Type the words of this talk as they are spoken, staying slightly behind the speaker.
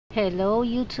Hello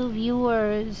YouTube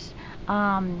viewers.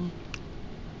 Um,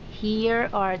 Here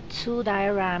are two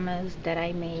dioramas that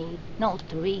I made. No,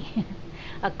 three.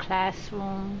 A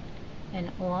classroom, an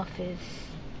office,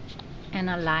 and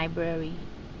a library.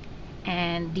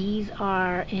 And these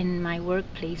are in my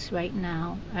workplace right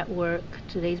now at work.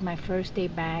 Today's my first day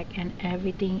back and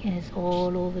everything is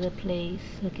all over the place.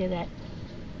 Look at that.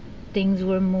 Things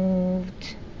were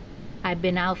moved. I've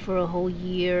been out for a whole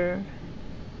year.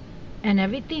 And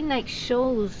everything like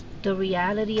shows the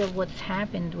reality of what's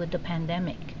happened with the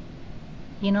pandemic.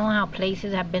 You know how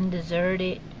places have been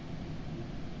deserted,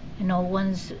 no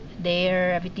one's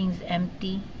there, everything's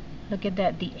empty. Look at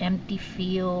that, the empty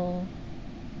feel.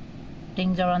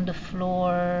 Things are on the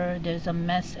floor, there's a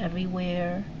mess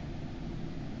everywhere.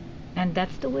 And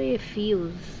that's the way it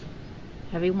feels.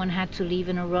 Everyone had to leave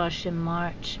in a rush in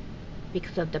March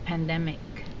because of the pandemic.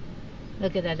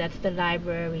 Look at that, that's the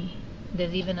library.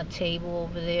 There's even a table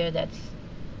over there that's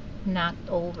knocked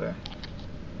over.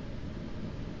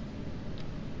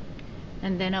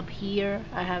 And then up here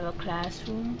I have a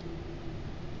classroom.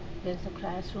 There's a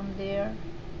classroom there.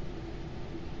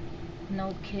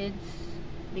 No kids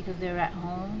because they're at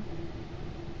home.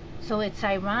 So it's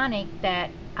ironic that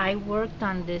I worked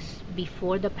on this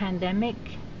before the pandemic,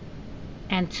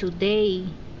 and today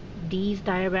these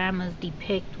dioramas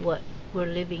depict what we're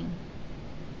living.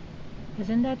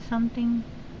 Isn't that something?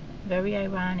 Very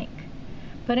ironic.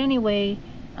 But anyway,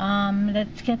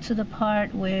 let's get to the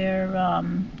part where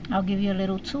I'll give you a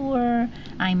little tour.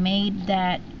 I made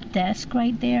that desk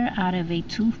right there out of a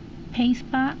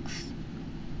toothpaste box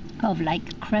of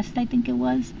like Crest, I think it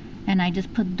was, and I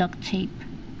just put duct tape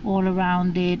all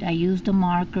around it. I used a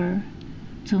marker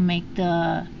to make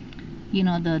the, you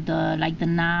know, the like the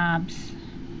knobs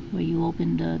where you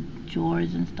open the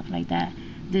drawers and stuff like that.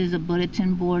 There's a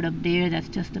bulletin board up there that's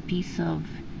just a piece of,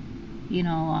 you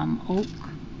know, oak.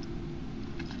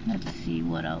 Let's see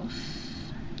what else.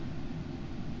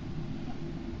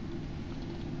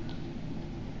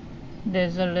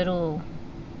 There's a little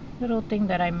thing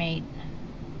that I made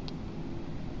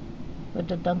with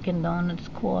the Dunkin' Donuts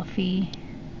coffee.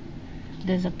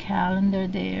 There's a calendar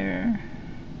there.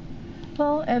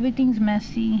 Well, everything's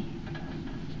messy.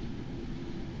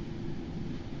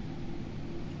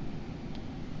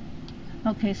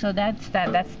 Okay, so that's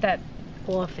that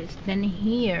office. Then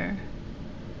here,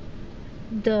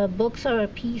 the books are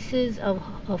pieces of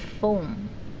foam.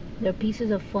 They're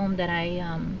pieces of foam that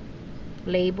I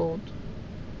labeled,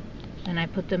 and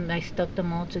I stuck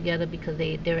them all together because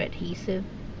they're adhesive.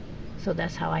 So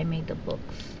that's how I made the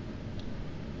books.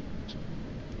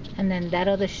 And then that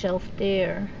other shelf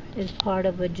there is part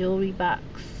of a jewelry box.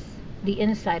 The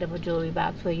inside of a jewelry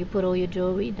box where you put all your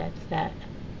jewelry, that's that.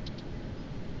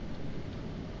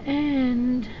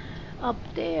 And up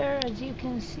there, as you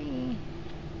can see,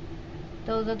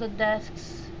 those are the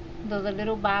desks. Those are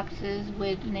little boxes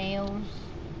with nails.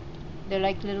 They're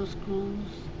like little screws.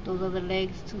 Those are the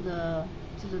legs to the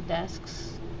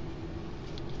desks.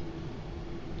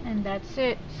 And that's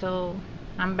it. So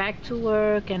I'm back to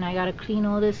work and I gotta clean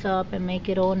all this up and make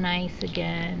it all nice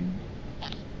again.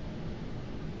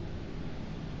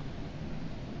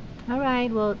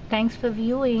 Alright, well, thanks for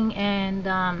viewing,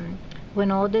 and when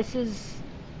all this is,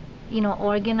 you know,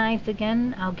 organized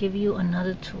again, I'll give you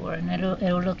another tour and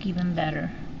it'll look even better.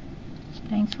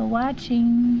 Thanks for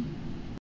watching.